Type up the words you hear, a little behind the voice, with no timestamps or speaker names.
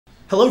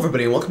Hello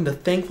everybody and welcome to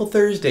Thankful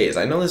Thursdays.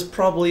 I know this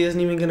probably isn't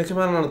even going to come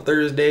out on a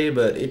Thursday,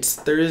 but it's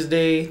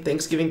Thursday,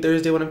 Thanksgiving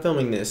Thursday when I'm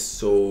filming this,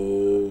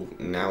 so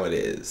now it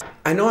is.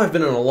 I know I've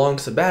been on a long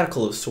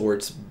sabbatical of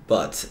sorts,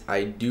 but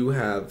I do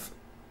have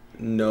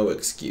no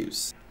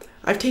excuse.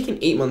 I've taken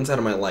 8 months out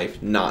of my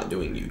life not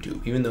doing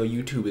YouTube, even though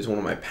YouTube is one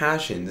of my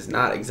passions,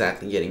 not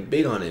exactly getting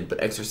big on it,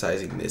 but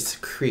exercising this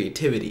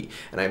creativity.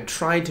 And I've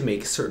tried to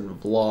make certain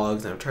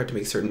vlogs, and I've tried to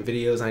make certain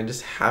videos, and I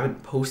just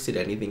haven't posted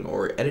anything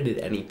or edited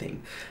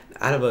anything.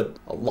 Out of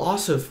a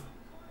loss of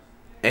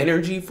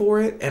energy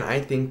for it, and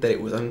I think that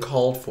it was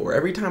uncalled for.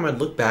 Every time I'd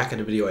look back at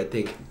a video, I'd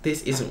think,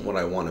 this isn't what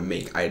I want to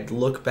make. I'd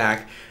look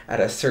back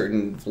at a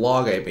certain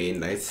vlog I made,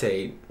 and I'd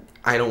say,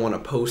 I don't want to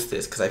post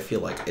this because I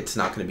feel like it's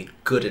not going to be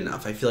good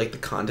enough. I feel like the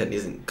content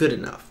isn't good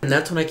enough. And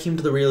that's when I came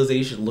to the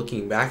realization,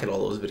 looking back at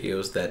all those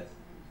videos, that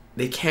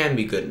they can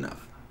be good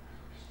enough.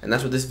 And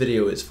that's what this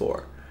video is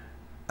for.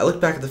 I looked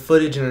back at the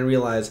footage and I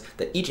realized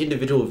that each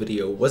individual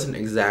video wasn't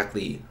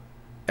exactly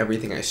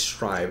everything I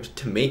strived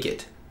to make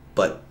it,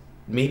 but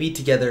maybe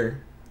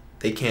together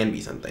they can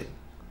be something.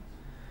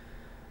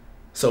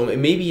 So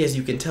maybe, as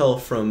you can tell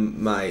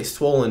from my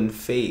swollen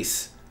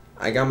face,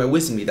 I got my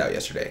wisdom teeth out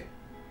yesterday.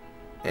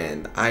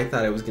 And I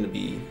thought it was going to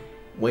be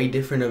way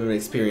different of an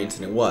experience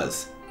than it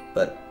was,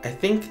 but I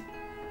think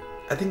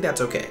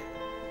that's okay.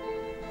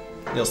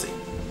 You'll see.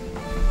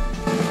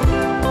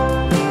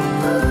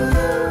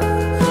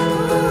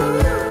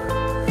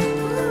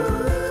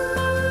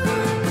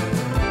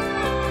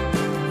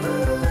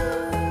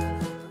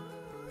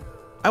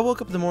 I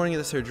woke up the morning of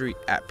the surgery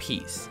at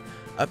peace.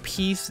 A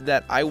peace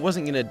that I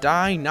wasn't gonna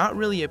die, not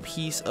really a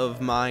peace of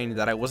mind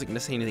that I wasn't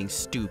gonna say anything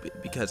stupid,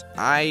 because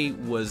I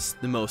was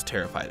the most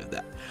terrified of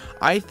that.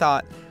 I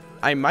thought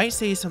I might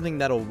say something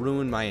that'll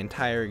ruin my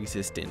entire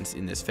existence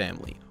in this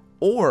family,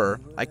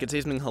 or I could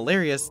say something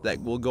hilarious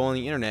that will go on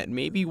the internet,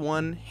 maybe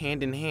one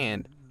hand in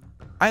hand.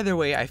 Either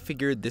way, I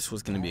figured this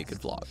was gonna be a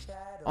good vlog.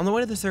 On the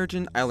way to the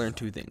surgeon, I learned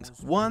two things.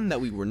 One,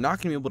 that we were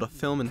not going to be able to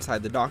film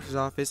inside the doctor's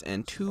office,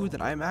 and two,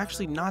 that I'm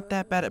actually not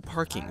that bad at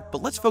parking.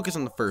 But let's focus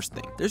on the first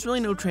thing. There's really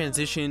no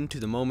transition to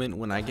the moment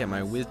when I get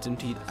my wisdom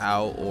teeth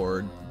out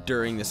or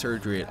during the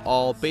surgery at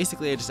all.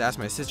 Basically, I just asked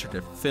my sister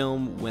to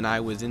film when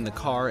I was in the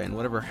car and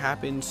whatever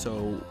happened,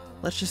 so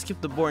let's just skip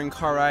the boring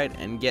car ride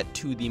and get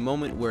to the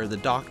moment where the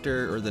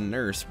doctor or the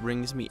nurse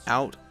brings me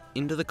out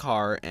into the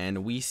car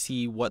and we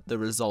see what the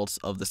results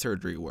of the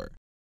surgery were.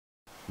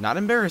 Not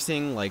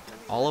embarrassing, like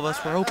all of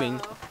us were hoping.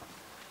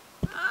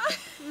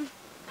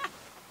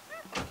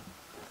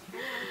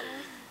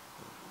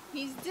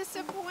 He's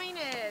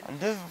disappointed. I'm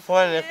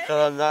disappointed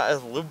because I'm not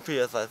as loopy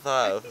as I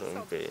thought I was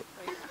going to be.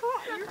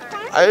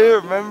 I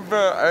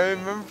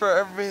remember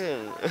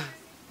everything.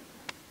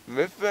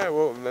 Maybe I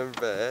won't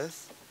remember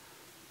this,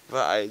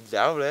 but I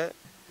doubt it.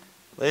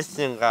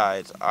 Listen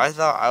guys, I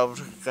thought I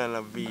was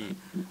gonna be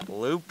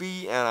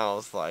loopy and I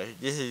was like,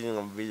 this is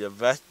gonna be the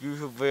best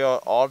YouTube video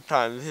of all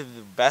time. This is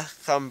the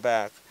best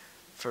comeback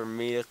for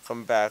me to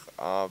come back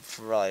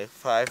for like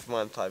 5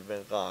 months I've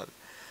been gone.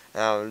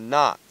 And I'm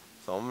not.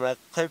 So I'm gonna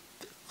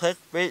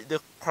clickbait the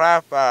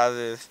crap out of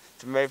this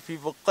to make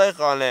people click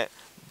on it.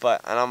 And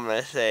I'm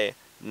gonna say,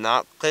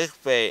 not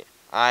clickbait,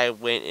 I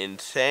went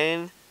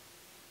insane.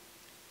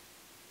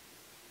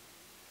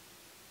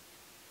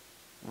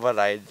 But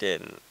I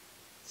didn't.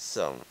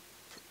 So,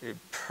 it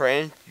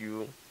pranked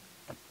you.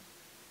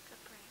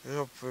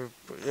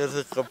 It's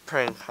a good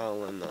prank,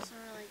 Helena.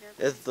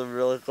 It's a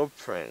really good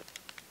prank.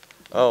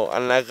 Oh,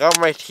 and I got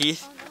my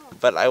teeth,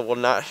 but I will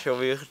not show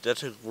you because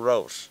that's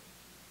gross.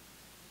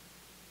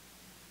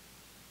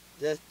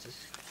 That's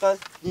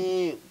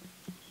disgusting.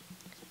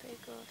 That's pretty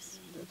gross.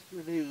 That's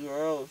pretty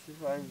gross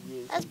if I'm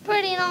being That's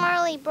pretty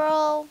gnarly,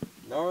 bro.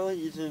 Gnarly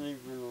isn't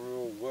even a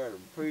real word.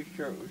 I'm pretty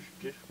sure it was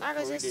just.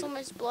 Marcos, there's so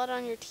much blood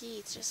on your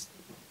teeth. Just.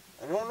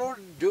 I don't know what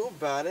to do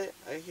about it.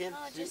 I can't. No,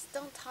 just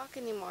don't talk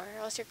anymore,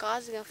 or else your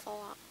gauze is gonna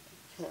fall out.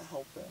 I can't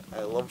help it.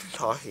 I love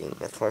talking.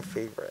 That's my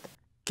favorite.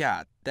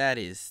 God, that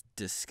is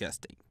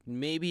disgusting.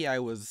 Maybe I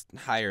was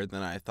higher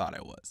than I thought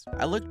I was.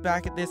 I looked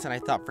back at this and I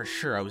thought for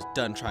sure I was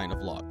done trying to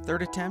vlog.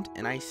 Third attempt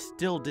and I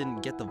still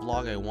didn't get the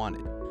vlog I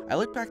wanted. I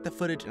looked back at the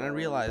footage and I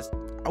realized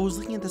I was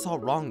looking at this all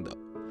wrong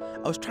though.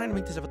 I was trying to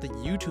make this about the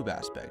YouTube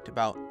aspect,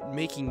 about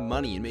making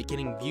money and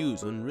getting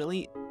views, when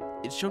really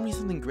it showed me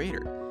something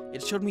greater.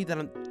 It showed me that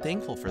I'm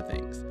thankful for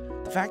things.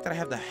 The fact that I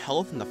have the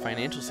health and the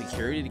financial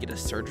security to get a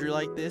surgery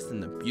like this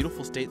and the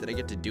beautiful state that I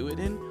get to do it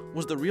in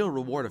was the real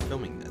reward of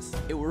filming this.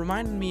 It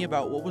reminded me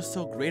about what was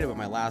so great about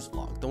my last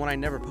vlog, the one I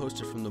never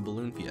posted from the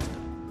balloon fiesta.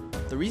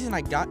 The reason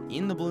I got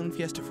in the balloon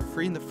fiesta for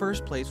free in the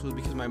first place was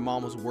because my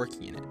mom was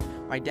working in it.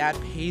 My dad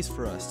pays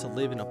for us to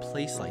live in a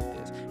place like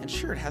this, and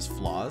sure, it has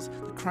flaws.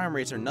 The crime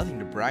rates are nothing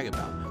to brag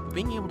about, but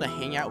being able to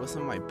hang out with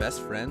some of my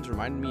best friends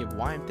reminded me of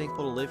why I'm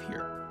thankful to live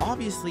here.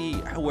 Obviously,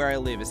 where I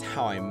live is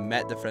how I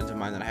met the friends of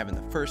mine that I have in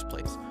the first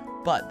place,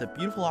 but the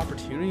beautiful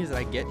opportunities that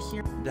I get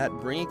here that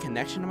bring a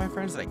connection to my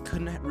friends that I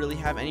couldn't really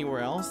have anywhere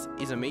else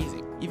is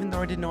amazing. Even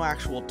though I did no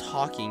actual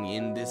talking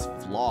in this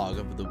vlog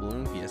of the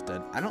balloon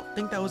fiesta, I don't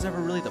think that was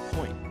ever really the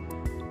point.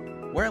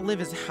 Where I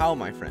live is how,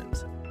 my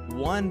friends.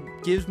 One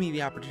gives me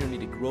the opportunity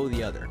to grow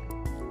the other.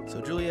 So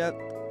Juliet,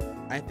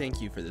 I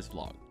thank you for this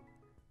vlog.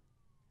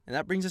 And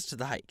that brings us to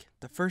the hike,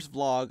 the first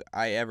vlog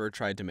I ever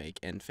tried to make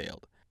and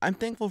failed. I'm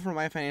thankful for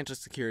my financial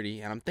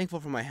security, and I'm thankful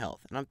for my health,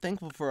 and I'm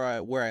thankful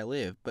for where I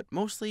live, but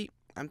mostly,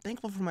 I'm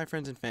thankful for my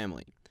friends and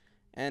family.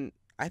 And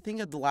I think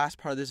that the last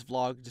part of this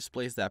vlog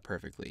displays that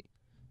perfectly.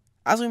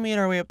 As we made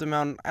our way up the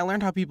mountain, I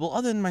learned how people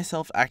other than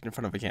myself act in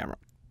front of a camera.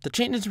 The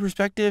change into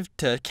perspective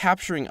to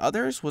capturing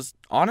others was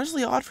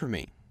honestly odd for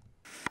me.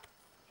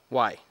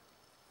 Why?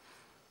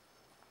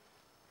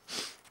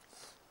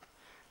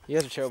 You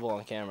guys are terrible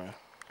on camera.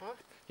 What?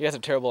 You guys are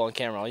terrible on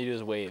camera. All you do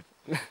is wave.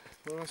 What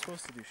am I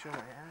supposed to do? Show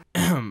my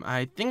hand?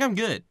 I think I'm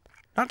good.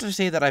 Not to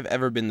say that I've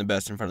ever been the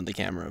best in front of the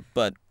camera,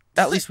 but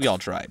at least we all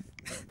tried.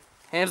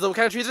 Angela, what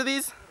kind of trees are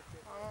these?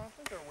 I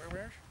think they're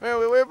werebears.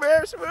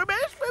 Werebears.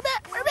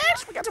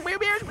 We got some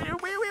werebears.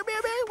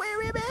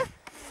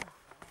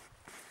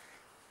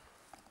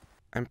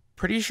 I'm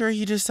pretty sure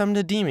he just summoned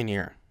a demon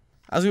here.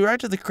 As we arrived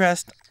to the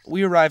crest,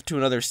 we arrived to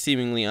another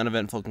seemingly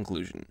uneventful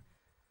conclusion.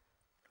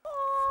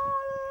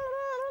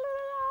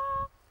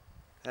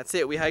 That's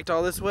it. We hiked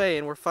all this way,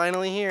 and we're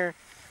finally here.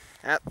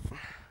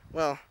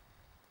 Well,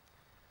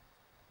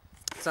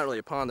 it's not really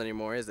a pond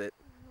anymore, is it?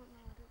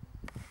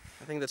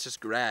 I think that's just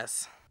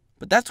grass.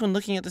 But that's when,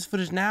 looking at this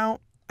footage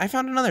now, I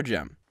found another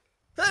gem.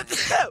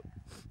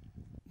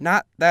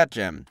 Not that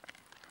gem.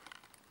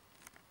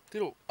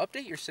 Dude,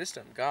 update your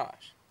system.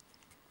 Gosh.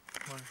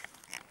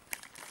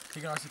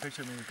 Take an awesome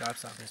picture of me with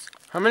Gobstoppers.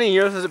 How many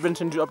years has it been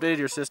since you updated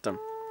your system?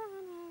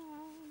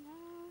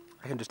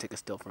 I can just take a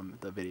still from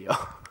the video.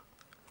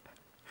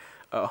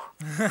 Oh.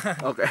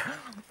 Okay.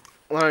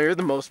 Well, you're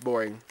the most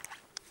boring.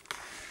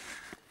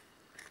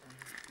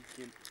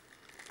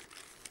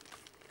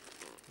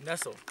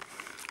 Nestle.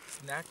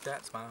 Snack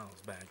that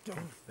smiles back to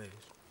your face.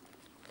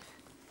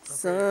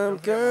 Some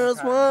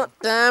girls want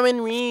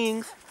diamond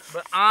rings,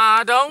 But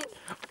I don't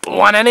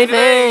want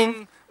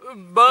anything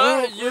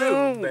but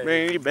you,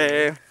 baby.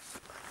 baby.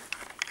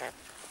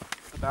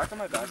 The back of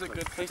my bag is a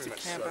good place to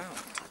camp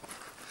out.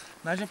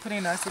 Imagine putting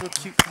a nice little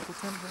cute couple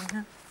tent right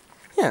here.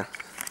 Yeah.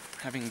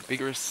 Having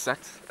vigorous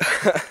sex.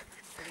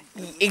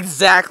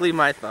 Exactly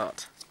my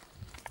thought.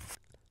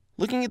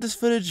 Looking at this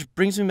footage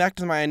brings me back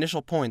to my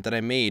initial point that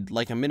I made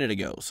like a minute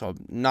ago, so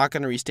I'm not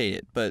going to restate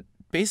it, but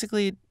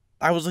basically,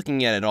 I was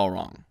looking at it all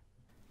wrong.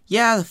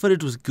 Yeah, the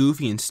footage was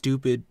goofy and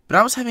stupid, but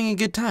I was having a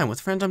good time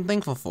with friends I'm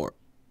thankful for.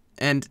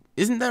 And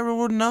isn't that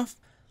reward enough?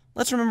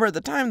 Let's remember at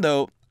the time,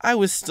 though, I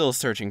was still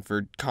searching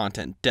for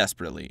content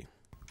desperately.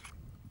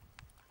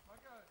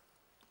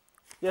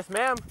 Yes,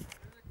 ma'am.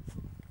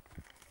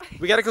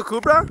 We got a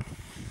kukubra?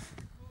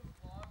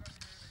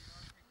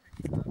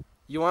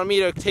 You want me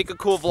to take a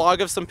cool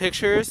vlog of some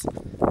pictures?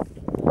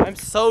 I'm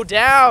so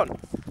down. It's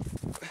like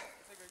right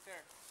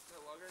there. That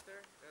log right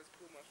there, that's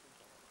cool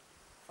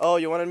mushrooms. Oh,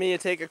 you wanted me to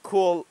take a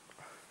cool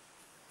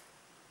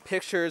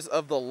pictures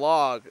of the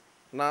log,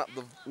 not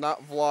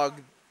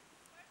vlog.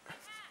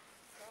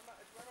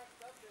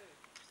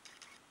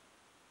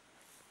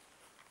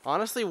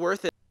 Honestly,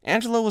 worth it.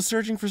 Angela was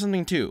searching for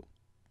something too.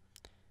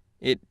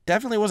 It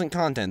definitely wasn't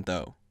content,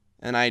 though,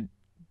 and I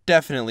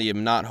definitely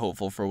am not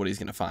hopeful for what he's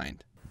gonna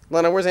find.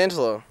 Lena, where's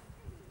Angelo?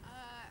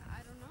 I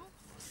don't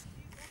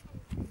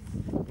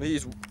know.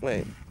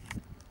 Wait.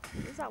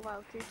 Who's that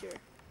wild creature?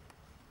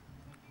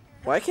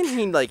 Why can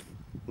he, like,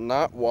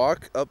 not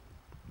walk up?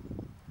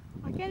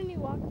 Why can't he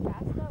walk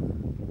fast up?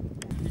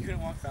 You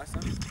couldn't walk fast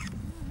enough?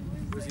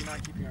 Was he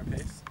not keeping our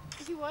pace?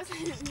 He wasn't.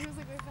 He was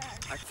like way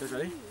fast. Guys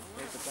ready?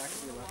 Wait, the back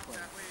of your left leg.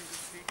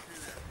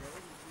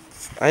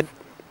 I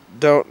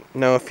don't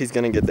know if he's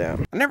gonna get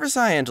down. I never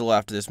saw Angelo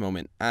after this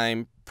moment.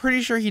 I'm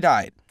pretty sure he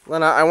died.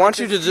 Lena, I want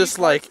you to just,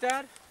 like,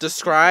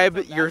 describe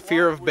your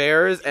fear of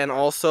bears and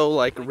also,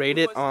 like, rate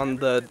it on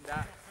the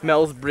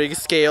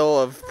Myers-Briggs scale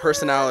of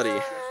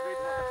personality.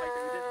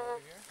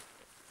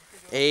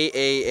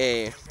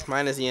 A.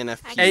 Mine is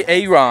ENFP.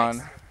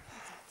 Aaron.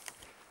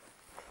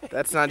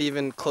 That's not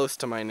even close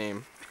to my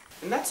name.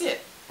 And that's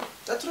it.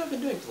 That's what I've been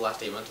doing for the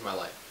last 8 months of my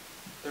life.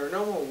 There are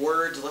no more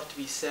words left to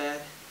be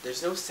said.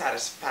 There's no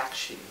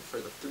satisfaction for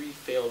the 3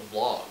 failed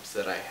vlogs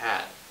that I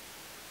had.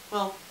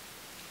 Well,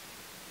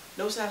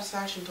 no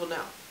satisfaction till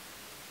now.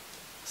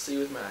 See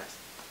with my eyes.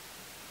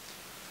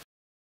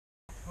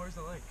 Where's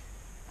the lake?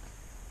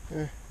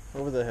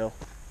 Over the hill.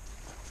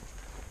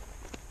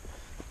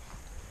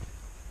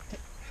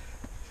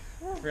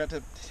 Forgot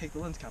to take the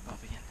lens cap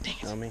off again. Dang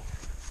it. Tell me.